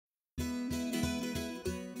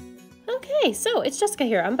Okay, so it's Jessica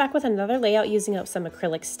here. I'm back with another layout using up some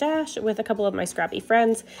acrylic stash with a couple of my scrappy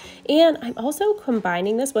friends. And I'm also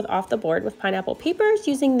combining this with Off the Board with pineapple papers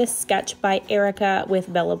using this sketch by Erica with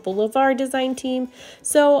Blvd design team.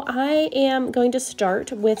 So I am going to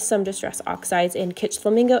start with some Distress Oxides in Kitsch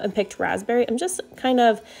Flamingo and picked Raspberry. I'm just kind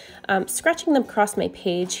of scratching them across my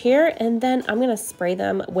page here, and then I'm going to spray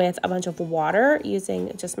them with a bunch of water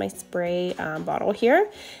using just my spray bottle here.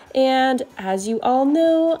 And as you all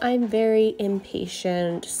know, I'm very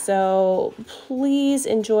impatient, so please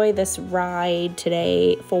enjoy this ride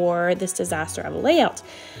today for this disaster of a layout.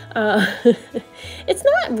 It's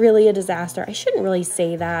not really a disaster. I shouldn't really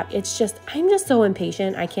say that. It's just, I'm just so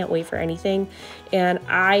impatient. I can't wait for anything. And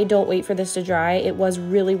I don't wait for this to dry. It was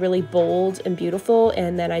really, really bold and beautiful.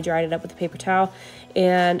 And then I dried it up with a paper towel.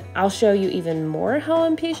 And I'll show you even more how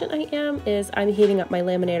impatient I am is I'm heating up my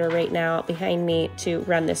laminator right now behind me to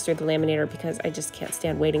run this through the laminator because I just can't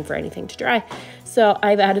stand waiting for anything to dry. So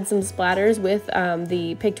I've added some splatters with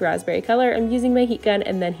the picked raspberry color. I'm using my heat gun,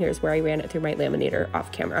 and then here's where I ran it through my laminator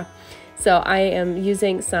off camera. So I am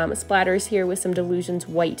using some splatters here with some Delusions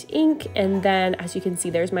white ink, and then as you can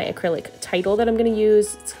see, there's my acrylic title that I'm going to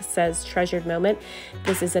use. It says Treasured Moment.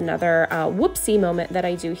 This is another whoopsie moment that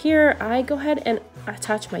I do here. I go ahead and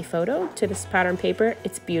attach my photo to this pattern paper.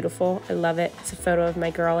 It's beautiful. I love it. It's a photo of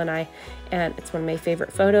my girl and I, and it's one of my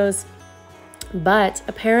favorite photos. But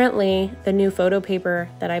apparently the new photo paper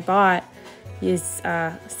that I bought is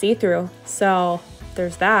see-through, so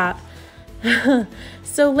there's that.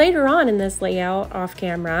 So later on in this layout off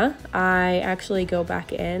camera, I actually go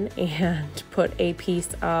back in and put a piece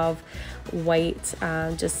of white,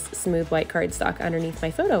 just smooth white cardstock underneath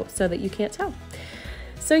my photo so that you can't tell.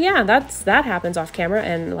 So yeah, that happens off camera,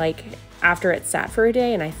 and like after it sat for a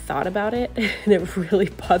day and I thought about it and it really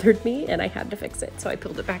bothered me and I had to fix it. So I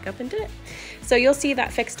pulled it back up and did it. So you'll see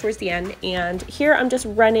that fixed towards the end. And here I'm just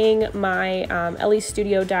running my Elle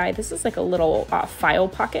Studio die. This is like a little file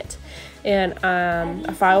pocket and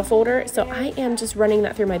a file folder. So I am just running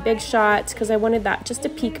that through my Big Shot because I wanted that just to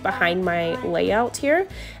peek behind my layout here.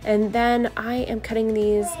 And then I am cutting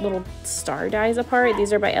these little star dies apart.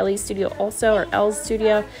 These are by Elle Studio also, or Elle's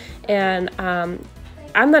Studio. And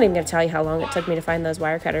I'm not even going to tell you how long it took me to find those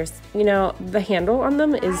wire cutters. You know, the handle on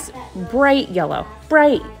them is bright yellow,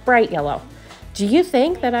 bright yellow. Do you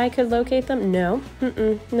think that I could locate them? No,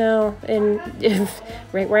 no. And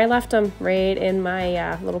right where I left them, right in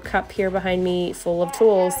my little cup here behind me full of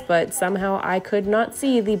tools, but somehow I could not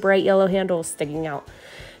see the bright yellow handle sticking out.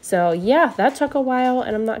 So yeah, that took a while,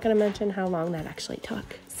 and I'm not going to mention how long that actually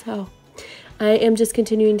took. So I am just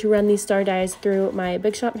continuing to run these star dies through my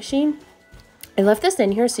Big Shot machine. I left this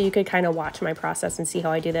in here so you could kind of watch my process and see how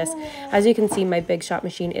I do this. As you can see, my Big Shot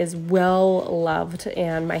machine is well loved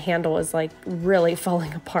and my handle is like really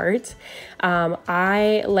falling apart.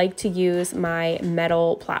 I like to use my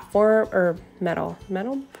metal platform, or metal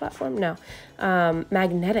platform? No,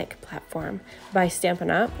 magnetic platform by Stampin'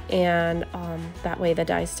 Up! And that way the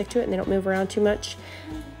dies stick to it and they don't move around too much.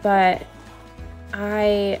 But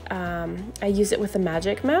I use it with the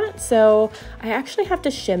magic mat, so I actually have to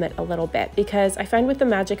shim it a little bit because I find with the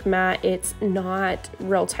magic mat it's not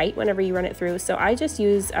real tight whenever you run it through, so I just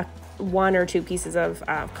use one or two pieces of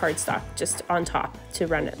cardstock just on top to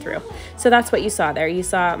run it through. So that's what you saw there. You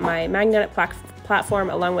saw my magnetic platform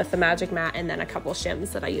along with the magic mat, and then a couple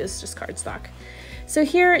shims that I used, just cardstock. So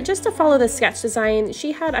here, just to follow the sketch design,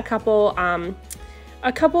 she had a couple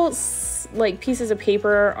like pieces of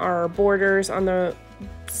paper or borders on the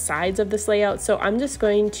sides of this layout. So I'm just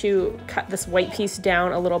going to cut this white piece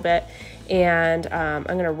down a little bit, and I'm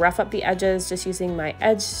going to rough up the edges just using my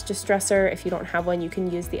edge distresser. If you don't have one, you can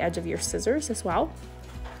use the edge of your scissors as well.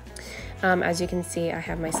 As you can see, I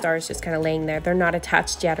have my stars just kind of laying there. They're not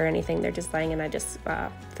attached yet or anything. They're just laying, and I just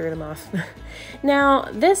threw them off. Now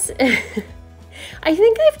this I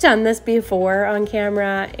think I've done this before on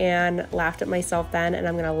camera and laughed at myself then, and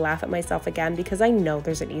I'm gonna laugh at myself again because I know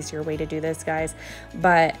there's an easier way to do this, guys.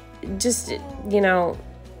 But just, you know,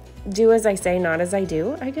 do as I say, not as I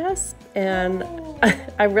do, I guess. And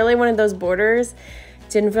I really wanted those borders.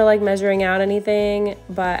 Didn't feel like measuring out anything,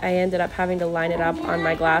 but I ended up having to line it up on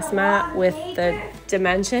my glass mat with the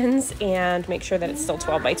dimensions and make sure that it's still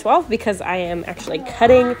 12 by 12 because I am actually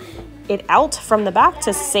cutting it out from the back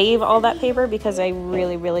to save all that paper because I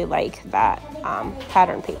really like that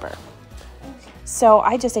pattern paper. So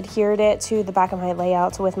I just adhered it to the back of my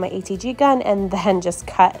layout with my ATG gun and then just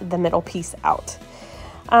cut the middle piece out.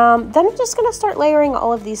 Then I'm just going to start layering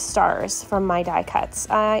all of these stars from my die cuts.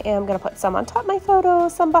 I am going to put some on top of my photo,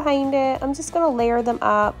 some behind it. I'm just going to layer them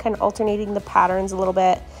up, kind of alternating the patterns a little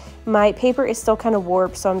bit. My paper is still kind of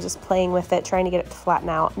warped, so I'm just playing with it, trying to get it to flatten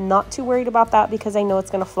out. Not too worried about that because I know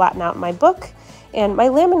it's going to flatten out in my book. And my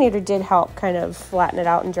laminator did help kind of flatten it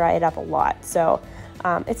out and dry it up a lot. So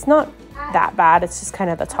it's not that bad. It's just kind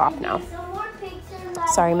of the top now.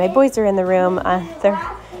 Sorry, my boys are in the room.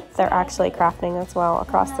 They're actually crafting as well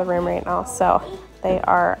across the room right now. So they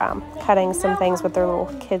are cutting some things with their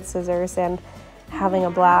little kid scissors and having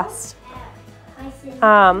a blast.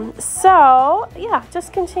 So yeah,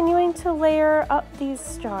 just continuing to layer up these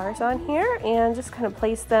stars on here and just kind of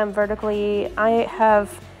place them vertically. I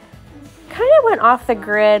have kind of went off the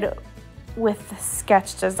grid with the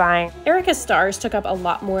sketch design. Erica's stars took up a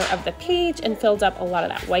lot more of the page and filled up a lot of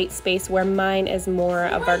that white space, where mine is more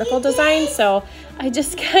a vertical design. So I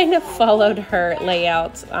just kind of followed her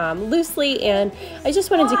layout loosely, and I just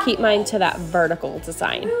wanted to keep mine to that vertical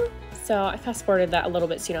design. So I fast forwarded that a little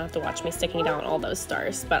bit so you don't have to watch me sticking down all those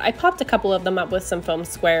stars. But I popped a couple of them up with some foam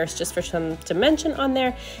squares just for some dimension on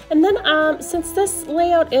there. And then since this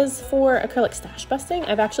layout is for acrylic stash busting,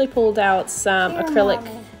 I've actually pulled out some acrylic,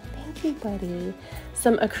 thank you buddy,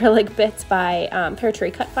 some acrylic bits by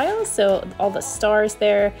Peartree Cutfiles. So all the stars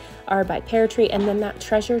there are by Peartree, and then that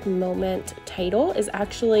Treasured Moment title is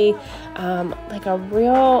actually like a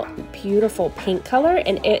real beautiful pink color,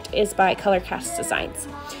 and it is by Colorcast Designs.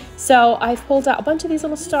 So I've pulled out a bunch of these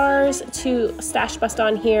little stars to stash bust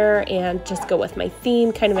on here and just go with my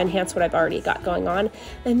theme, kind of enhance what I've already got going on.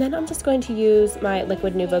 And then I'm just going to use my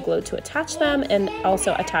liquid Nuvo glue to attach them, and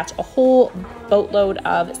also attach a whole boatload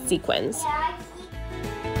of sequins.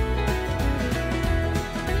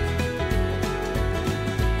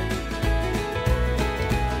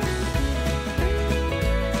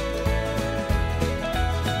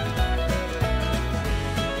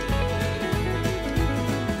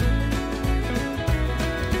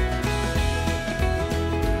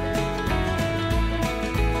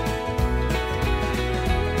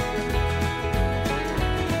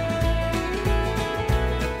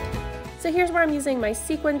 So here's where I'm using my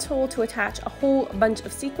sequin tool to attach a whole bunch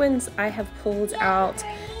of sequins. I have pulled out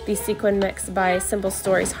the sequin mix by Simple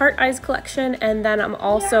Stories Heart Eyes collection, and then I'm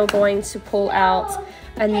also going to pull out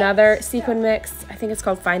another sequin mix. I think it's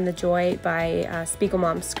called Find the Joy by Spiegel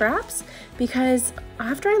Mom Scraps, because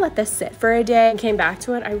after I let this sit for a day and came back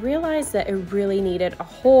to it, I realized that it really needed a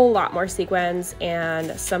whole lot more sequins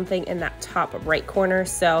and something in that top right corner.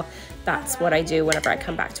 So that's what I do whenever I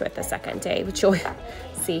come back to it the second day, which you'll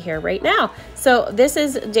see here right now. So this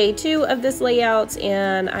is day 2 of this layout,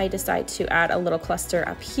 and I decide to add a little cluster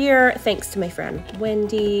up here thanks to my friend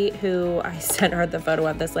Wendy, who I sent her the photo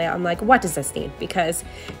of this layout. I'm like, what does this need? Because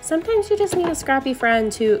sometimes you just need a scrappy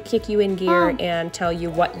friend to kick you in gear and tell you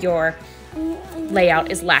what your layout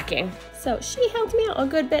is lacking. So she helped me out a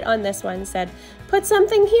good bit on this one, said put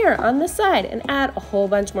something here on the side and add a whole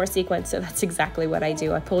bunch more sequins. So that's exactly what I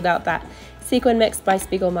do. I pulled out that sequin mix by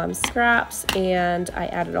Spiegel Mom Scraps, and I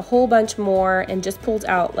added a whole bunch more and just pulled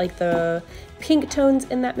out like the pink tones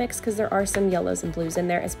in that mix, because there are some yellows and blues in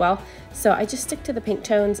there as well. So I just stick to the pink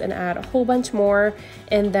tones and add a whole bunch more.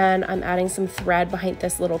 And then I'm adding some thread behind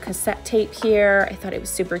this little cassette tape here. I thought it was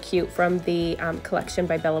super cute, from the collection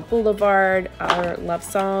by Blvd, Our Love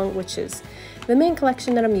Song, which is the main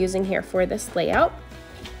collection that I'm using here for this layout.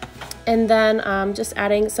 And then just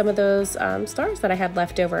adding some of those stars that I had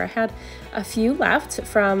left over. I had a few left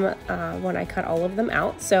from when I cut all of them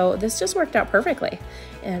out. So this just worked out perfectly.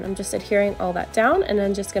 And I'm just adhering all that down, and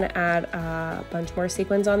then just gonna add a bunch more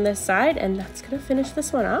sequins on this side, and that's gonna finish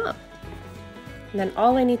this one up. And then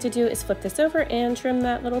all I need to do is flip this over and trim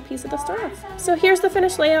that little piece of the star off. So here's the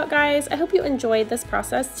finished layout, guys. I hope you enjoyed this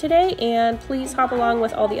process today, and please hop along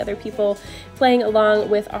with all the other people playing along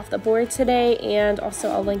with Off the Board today. And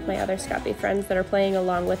also I'll link my other scrappy friends that are playing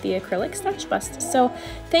along with the acrylic Stashbust. So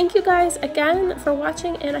thank you guys again for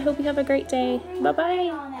watching, and I hope you have a great day.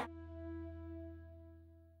 Bye-bye.